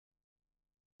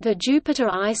The Jupiter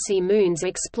Icy Moons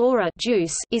Explorer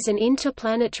is an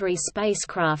interplanetary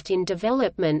spacecraft in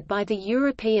development by the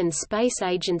European Space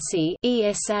Agency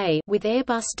 (ESA) with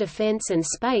Airbus Defence and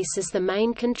Space as the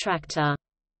main contractor.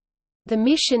 The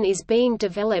mission is being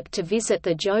developed to visit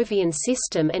the Jovian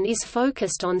system and is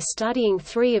focused on studying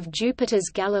three of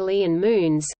Jupiter's Galilean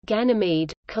moons,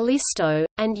 Ganymede, Callisto,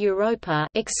 and Europa,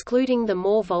 excluding the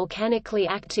more volcanically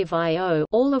active Io,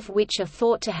 all of which are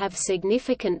thought to have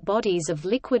significant bodies of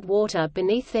liquid water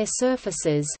beneath their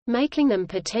surfaces, making them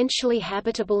potentially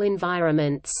habitable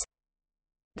environments.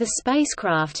 The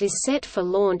spacecraft is set for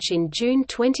launch in June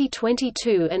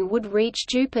 2022 and would reach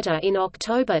Jupiter in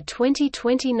October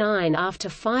 2029 after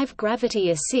 5 gravity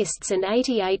assists and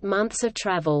 88 months of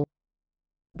travel.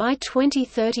 By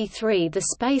 2033 the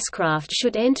spacecraft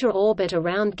should enter orbit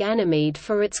around Ganymede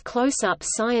for its close-up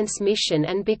science mission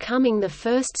and becoming the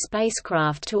first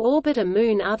spacecraft to orbit a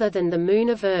moon other than the Moon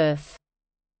of Earth.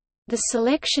 The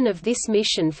selection of this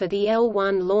mission for the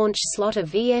L1 launch slot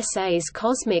of ESA's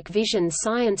Cosmic Vision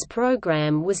Science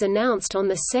Program was announced on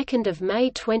 2 May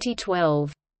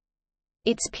 2012.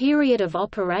 Its period of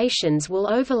operations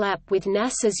will overlap with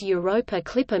NASA's Europa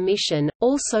Clipper mission,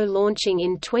 also launching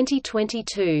in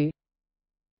 2022.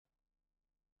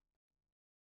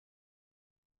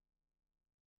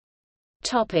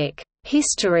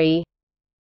 History.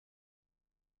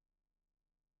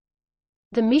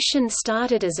 The mission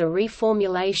started as a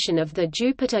reformulation of the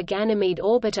Jupiter-Ganymede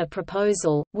orbiter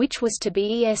proposal, which was to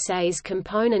be ESA's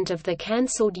component of the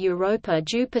cancelled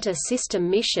Europa-Jupiter system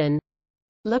mission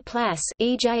Laplace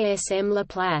EJSM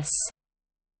Laplace.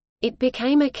 It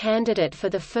became a candidate for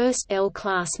the first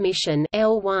L-class mission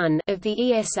L1 of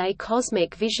the ESA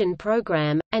Cosmic Vision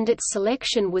program, and its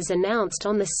selection was announced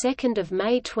on 2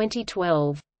 May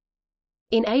 2012.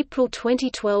 In April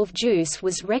 2012 JUICE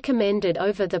was recommended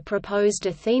over the proposed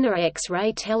Athena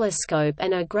X-ray telescope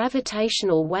and a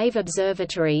gravitational wave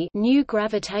observatory, New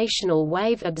Gravitational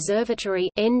Wave Observatory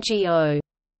 (NGO).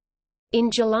 In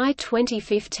July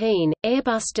 2015,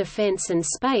 Airbus Defence and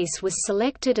Space was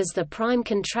selected as the prime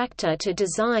contractor to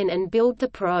design and build the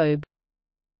probe.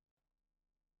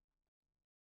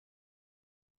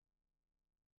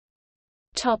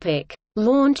 Topic: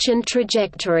 Launch and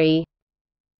trajectory.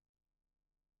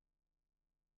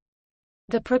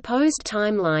 The proposed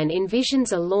timeline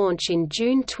envisions a launch in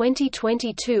June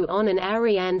 2022 on an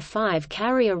Ariane 5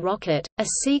 carrier rocket, a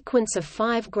sequence of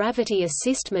 5 gravity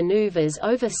assist maneuvers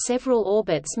over several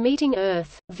orbits meeting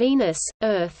Earth, Venus,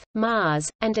 Earth, Mars,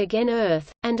 and again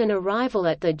Earth, and an arrival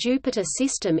at the Jupiter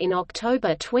system in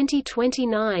October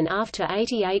 2029 after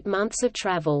 88 months of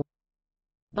travel.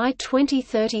 By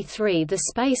 2033 the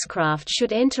spacecraft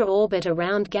should enter orbit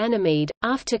around Ganymede,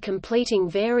 after completing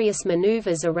various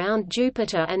maneuvers around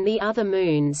Jupiter and the other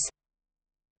moons.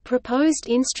 Proposed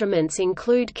instruments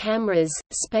include cameras,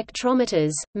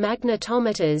 spectrometers,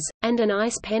 magnetometers, and an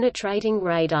ice-penetrating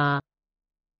radar.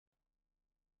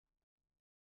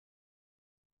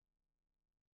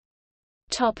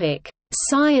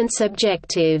 Science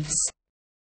objectives.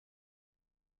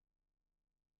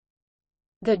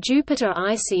 The Jupiter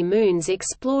Icy Moons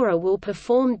Explorer will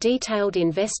perform detailed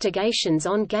investigations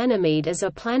on Ganymede as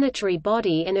a planetary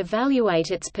body and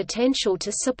evaluate its potential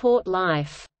to support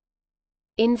life.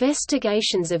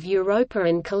 Investigations of Europa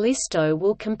and Callisto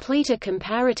will complete a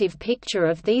comparative picture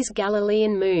of these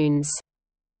Galilean moons.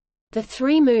 The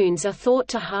 3 moons are thought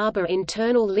to harbor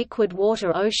internal liquid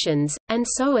water oceans, and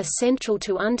so are central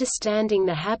to understanding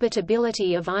the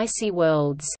habitability of icy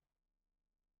worlds.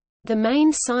 The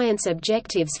main science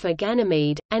objectives for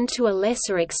Ganymede, and to a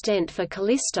lesser extent for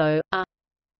Callisto, are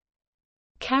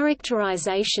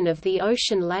characterization of the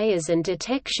ocean layers and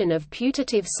detection of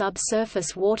putative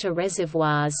subsurface water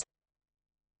reservoirs,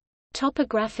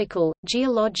 topographical,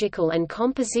 geological and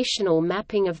compositional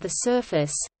mapping of the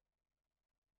surface,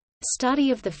 study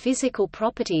of the physical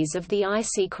properties of the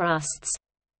icy crusts,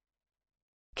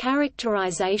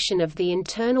 characterization of the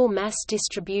internal mass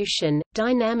distribution,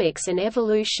 dynamics and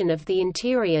evolution of the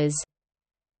interiors,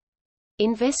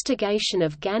 investigation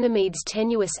of Ganymede's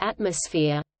tenuous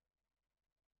atmosphere,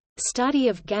 study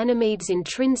of Ganymede's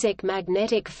intrinsic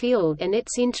magnetic field and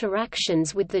its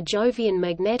interactions with the Jovian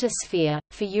magnetosphere.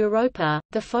 For Europa,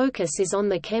 the focus is on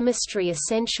the chemistry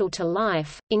essential to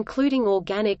life, including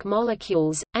organic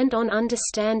molecules, and on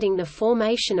understanding the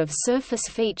formation of surface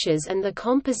features and the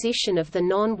composition of the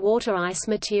non-water ice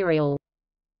material.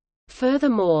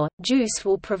 Furthermore, JUICE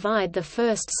will provide the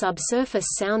first subsurface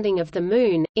sounding of the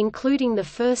Moon, including the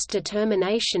first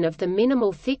determination of the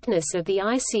minimal thickness of the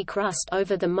icy crust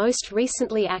over the most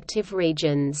recently active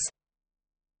regions.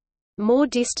 More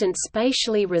distant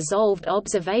spatially resolved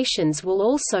observations will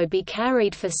also be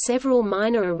carried for several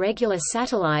minor irregular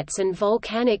satellites and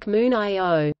volcanic moon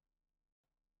Io.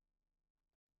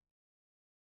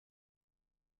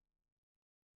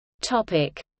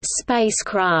 Topic: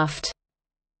 Spacecraft.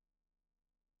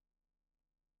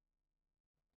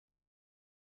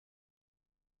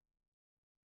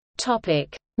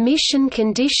 Topic: Mission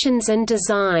conditions and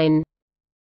design.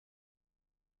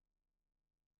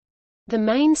 The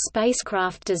main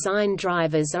spacecraft design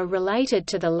drivers are related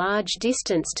to the large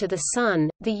distance to the Sun,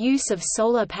 the use of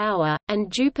solar power,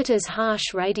 and Jupiter's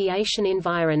harsh radiation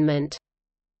environment.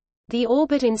 The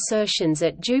orbit insertions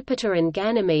at Jupiter and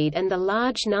Ganymede and the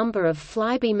large number of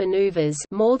flyby maneuvers,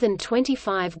 more than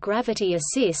 25 gravity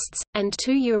assists, and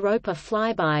 2 Europa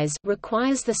flybys,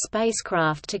 requires the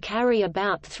spacecraft to carry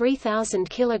about 3,000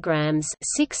 kilograms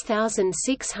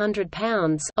 (6,600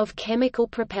 pounds) of chemical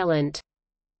propellant.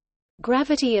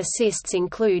 Gravity assists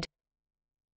include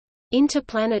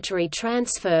interplanetary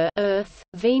transfer Earth,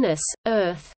 Venus,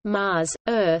 Earth, Mars,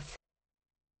 Earth,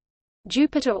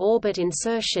 Jupiter orbit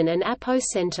insertion and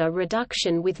apocenter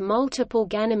reduction with multiple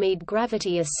Ganymede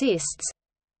gravity assists,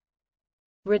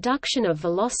 reduction of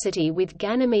velocity with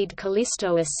Ganymede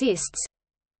Callisto assists,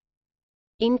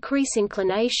 increase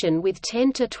inclination with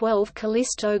 10 to 12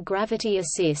 Callisto gravity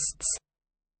assists.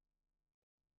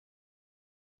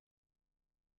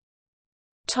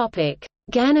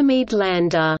 Ganymede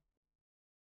Lander.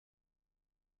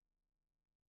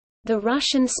 The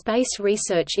Russian Space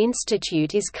Research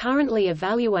Institute is currently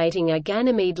evaluating a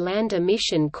Ganymede Lander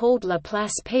mission called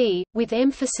Laplace-P, with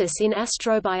emphasis in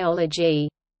astrobiology.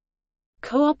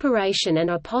 Cooperation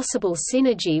and a possible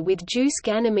synergy with JUICE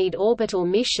Ganymede orbital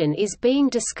mission is being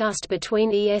discussed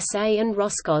between ESA and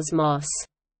Roscosmos.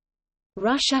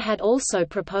 Russia had also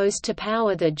proposed to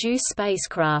power the JUICE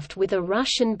spacecraft with a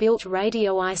Russian-built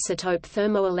radioisotope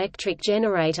thermoelectric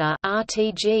generator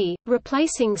 (RTG),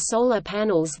 replacing solar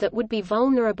panels that would be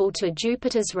vulnerable to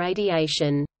Jupiter's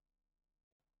radiation.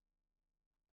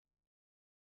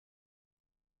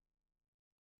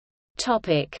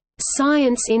 Topic: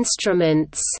 Science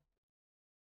instruments.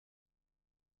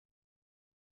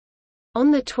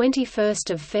 On 21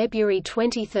 February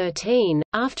 2013,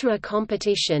 after a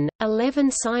competition,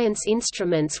 11 science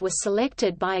instruments were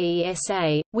selected by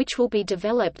ESA, which will be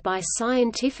developed by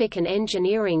scientific and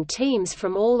engineering teams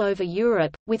from all over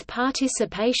Europe, with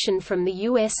participation from the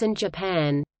US and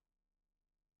Japan.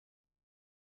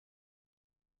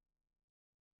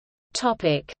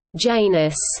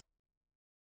 JANUS.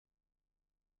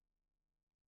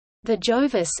 The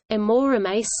Jovis, Emorum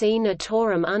AC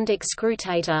Natorum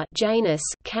Undexcrutator (JANUS)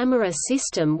 camera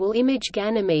system will image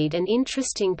Ganymede and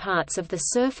interesting parts of the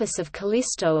surface of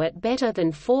Callisto at better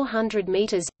than 400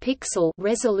 meters pixel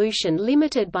resolution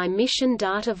limited by mission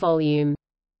data volume.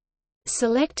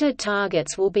 Selected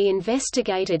targets will be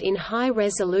investigated in high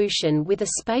resolution with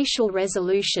a spatial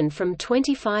resolution from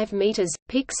 25 meters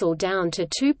pixel down to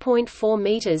 2.4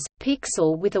 meters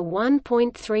pixel with a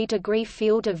 1.3 degree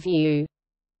field of view.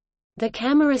 The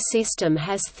camera system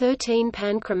has 13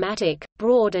 panchromatic,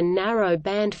 broad and narrow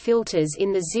band filters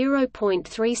in the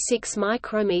 0.36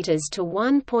 micrometers to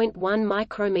 1.1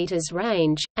 micrometers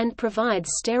range, and provides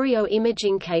stereo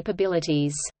imaging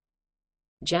capabilities.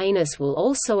 JANUS will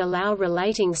also allow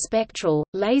relating spectral,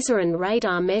 laser and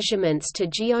radar measurements to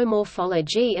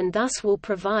geomorphology and thus will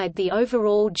provide the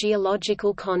overall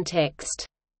geological context.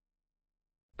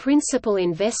 Principal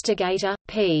investigator,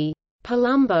 P.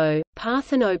 Palumbo,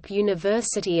 Parthenope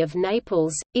University of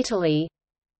Naples, Italy.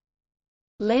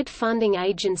 Lead Funding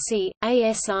Agency,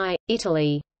 ASI,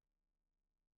 Italy.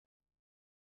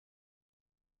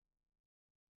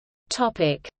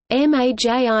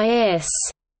 MAJIS.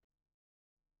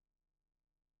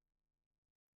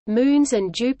 Moons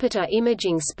and Jupiter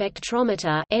Imaging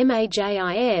Spectrometer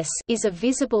 (MAJIS) is a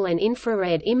visible and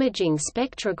infrared imaging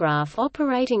spectrograph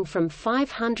operating from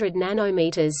 500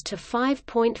 nanometers to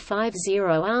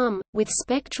 5.50 ARM, with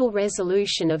spectral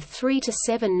resolution of 3 to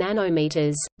 7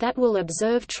 nanometers, that will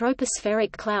observe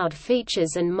tropospheric cloud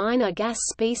features and minor gas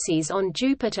species on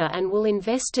Jupiter and will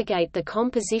investigate the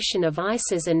composition of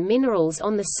ices and minerals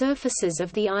on the surfaces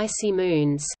of the icy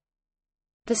moons.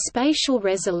 The spatial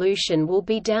resolution will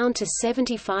be down to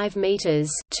 75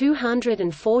 meters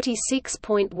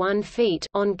 (246.1 feet)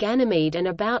 on Ganymede and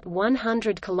about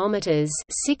 100 kilometers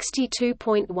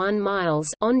 (62.1 miles)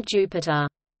 on Jupiter.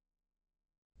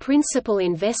 Principal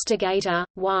investigator,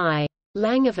 Y.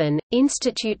 Langevin,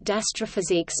 Institut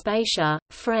d'Astrophysique Spatiale,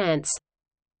 France.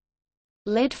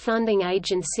 Lead Funding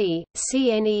Agency,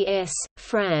 CNES,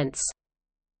 France.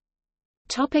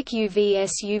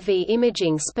 UVS-UV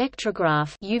imaging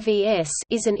spectrograph (UVS)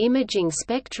 is an imaging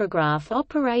spectrograph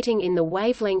operating in the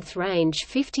wavelength range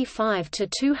 55 to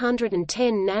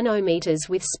 210 nanometers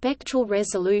with spectral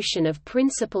resolution of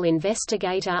Principal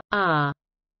Investigator R.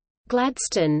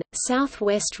 Gladstone,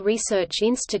 Southwest Research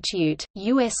Institute,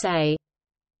 USA.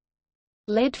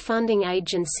 Lead Funding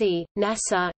Agency,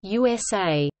 NASA,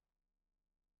 USA.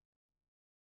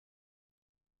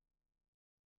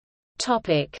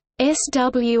 Topic: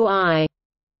 SWI.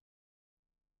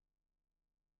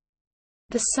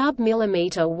 The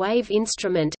sub-millimeter wave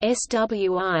instrument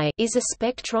 (SWI) is a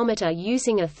spectrometer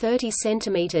using a 30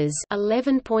 cm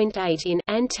 (11.8 in)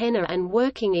 antenna and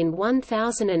working in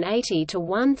 1080 to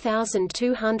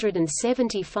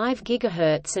 1275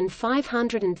 GHz and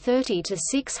 530 to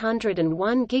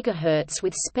 601 GHz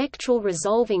with spectral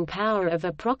resolving power of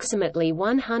approximately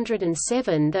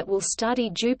 107 that will study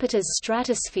Jupiter's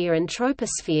stratosphere and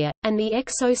troposphere, and the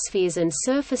exospheres and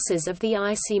surfaces of the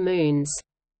icy moons.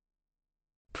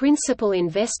 Principal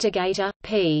Investigator,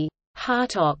 P.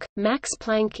 Hartog, Max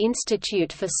Planck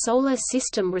Institute for Solar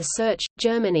System Research,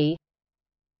 Germany.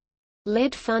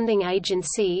 Lead Funding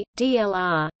Agency,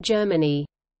 DLR, Germany.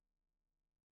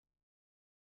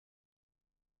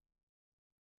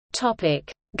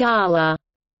 GALA.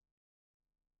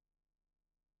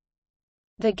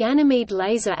 The Ganymede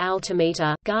Laser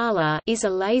Altimeter (GALA) is a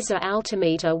laser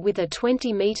altimeter with a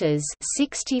 20 meters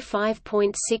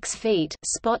 (65.6 feet)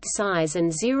 spot size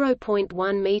and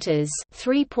 0.1 meters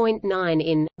 (3.9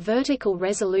 in) vertical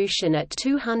resolution at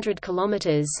 200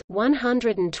 kilometers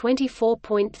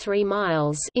 (124.3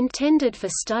 miles), intended for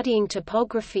studying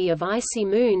topography of icy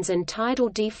moons and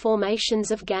tidal deformations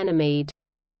of Ganymede.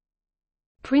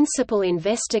 Principal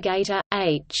Investigator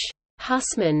H.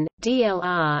 Hussmann,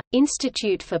 DLR,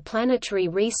 Institute for Planetary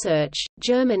Research,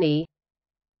 Germany.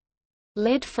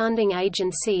 Lead Funding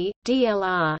Agency,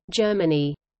 DLR,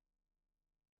 Germany.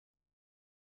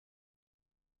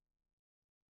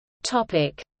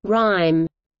 RIME.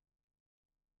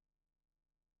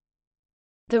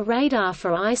 The Radar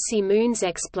for Icy Moons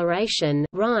Exploration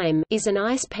 (RIME) is an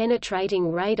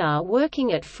ice-penetrating radar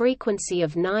working at frequency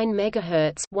of 9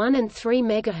 MHz 1 and 3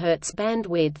 MHz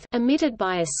bandwidth, emitted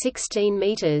by a 16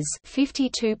 meters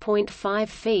 (52.5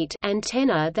 feet)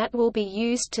 antenna that will be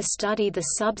used to study the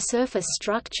subsurface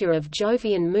structure of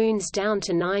Jovian moons down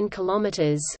to 9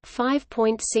 km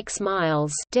 (5.6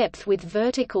 miles) depth with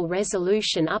vertical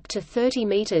resolution up to 30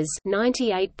 meters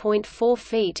 (98.4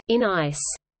 feet) in ice.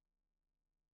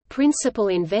 Principal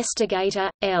Investigator,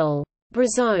 L.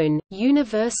 Brazzone,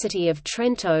 University of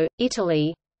Trento,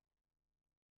 Italy.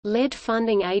 Lead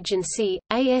Funding Agency,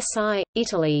 ASI,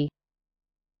 Italy.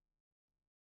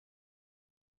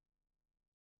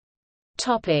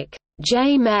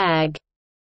 JMAG.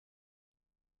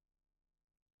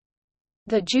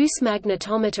 The JUICE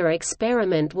magnetometer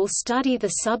experiment will study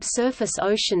the subsurface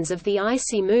oceans of the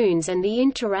icy moons and the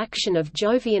interaction of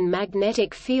Jovian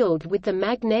magnetic field with the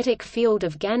magnetic field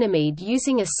of Ganymede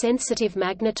using a sensitive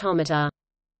magnetometer.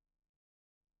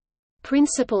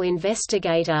 Principal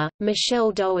Investigator,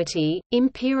 Michelle Doherty,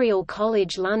 Imperial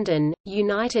College London,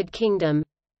 United Kingdom.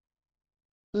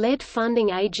 Lead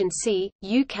Funding Agency,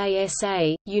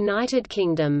 UKSA, United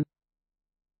Kingdom.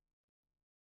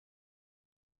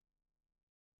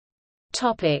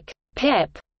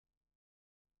 PEP.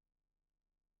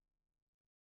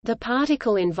 The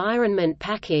Particle Environment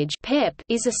Package (PEP)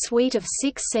 is a suite of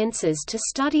 6 sensors to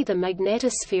study the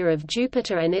magnetosphere of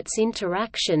Jupiter and its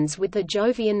interactions with the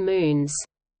Jovian moons.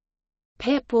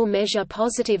 PEP will measure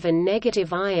positive and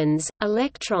negative ions,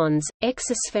 electrons,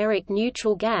 exospheric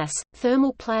neutral gas,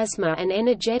 thermal plasma and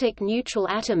energetic neutral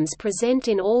atoms present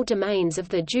in all domains of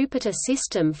the Jupiter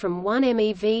system from 1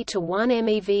 MeV to 1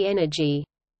 MeV energy.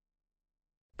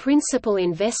 Principal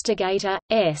Investigator,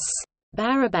 S.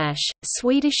 Barabash,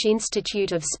 Swedish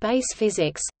Institute of Space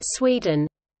Physics, Sweden.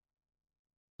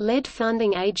 Lead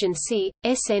Funding Agency,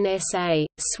 SNSA,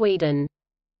 Sweden.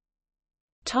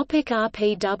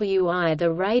 RPWI.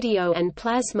 The Radio and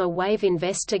Plasma Wave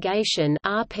Investigation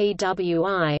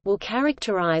 (RPWI) will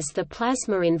characterize the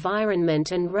plasma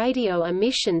environment and radio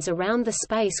emissions around the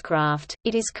spacecraft.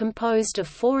 It is composed of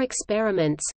 4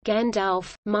 experiments: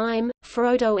 Gandalf, MIME,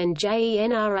 Frodo and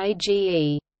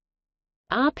JENRAGE.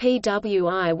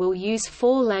 RPWI will use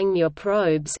 4 Langmuir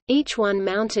probes, each one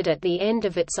mounted at the end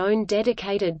of its own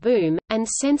dedicated boom, and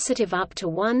sensitive up to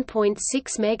 1.6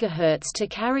 MHz to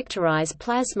characterize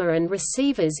plasma and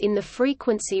receivers in the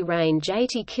frequency range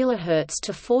 80 kHz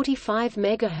to 45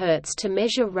 MHz to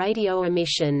measure radio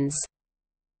emissions.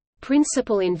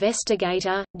 Principal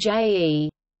Investigator, J.E.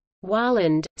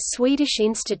 Wahlund, Swedish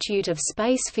Institute of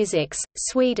Space Physics,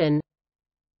 Sweden.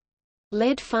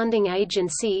 Lead Funding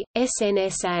Agency,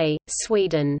 SNSA,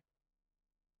 Sweden.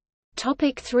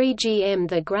 3GM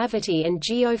The Gravity and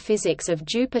Geophysics of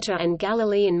Jupiter and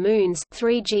Galilean Moons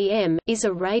 3GM, is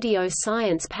a radio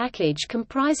science package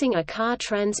comprising a car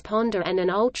transponder and an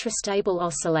ultrastable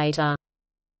oscillator.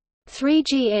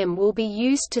 3GM will be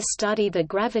used to study the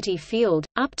gravity field,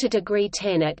 up to degree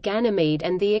 10 at Ganymede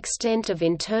and the extent of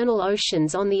internal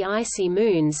oceans on the icy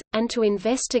moons, and to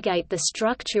investigate the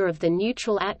structure of the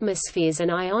neutral atmospheres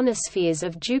and ionospheres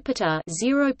of Jupiter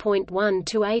 0.1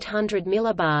 to 800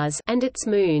 millibars and its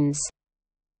moons.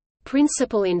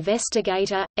 Principal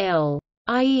investigator, L.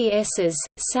 IES's,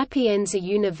 Sapienza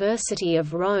University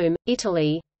of Rome,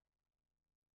 Italy.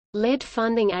 Lead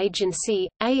Funding Agency,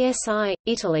 ASI,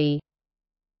 Italy.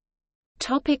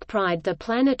 PRIDE The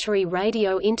Planetary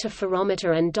Radio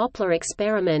Interferometer and Doppler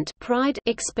Experiment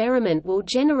experiment will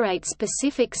generate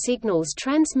specific signals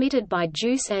transmitted by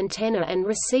JUICE antenna and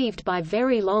received by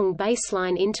very long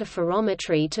baseline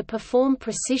interferometry to perform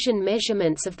precision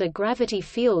measurements of the gravity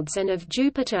fields and of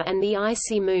Jupiter and the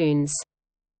icy moons.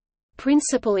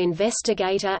 Principal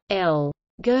investigator, L.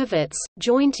 Gervits,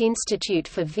 Joint Institute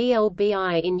for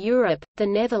VLBI in Europe, the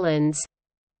Netherlands.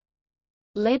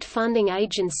 Lead Funding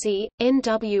Agency,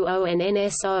 NWO and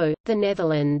NSO, the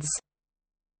Netherlands.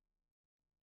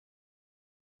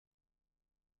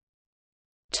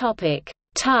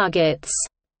 Targets.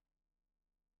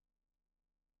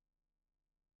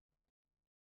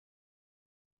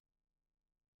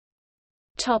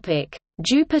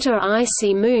 Jupiter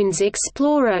Icy Moons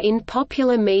Explorer in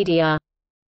popular media.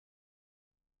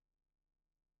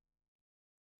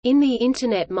 In the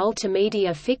Internet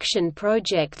multimedia fiction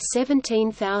project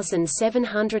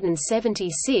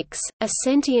 17776, a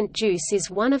sentient JUICE is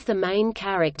one of the main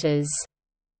characters.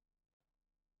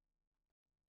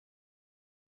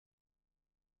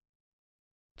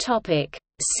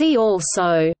 See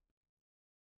also: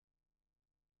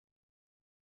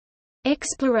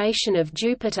 Exploration of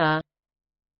Jupiter,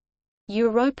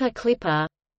 Europa Clipper,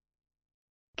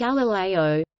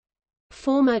 Galileo,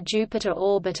 former Jupiter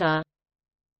orbiter,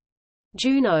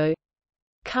 Juno,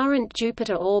 current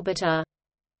Jupiter orbiter,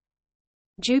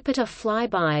 Jupiter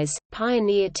flybys,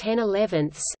 Pioneer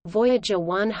 10/11, Voyager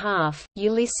 1/2,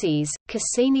 Ulysses,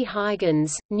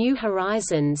 Cassini-Huygens, New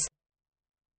Horizons.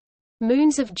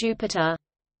 Moons of Jupiter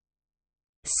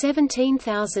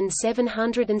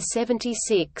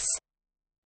 17,776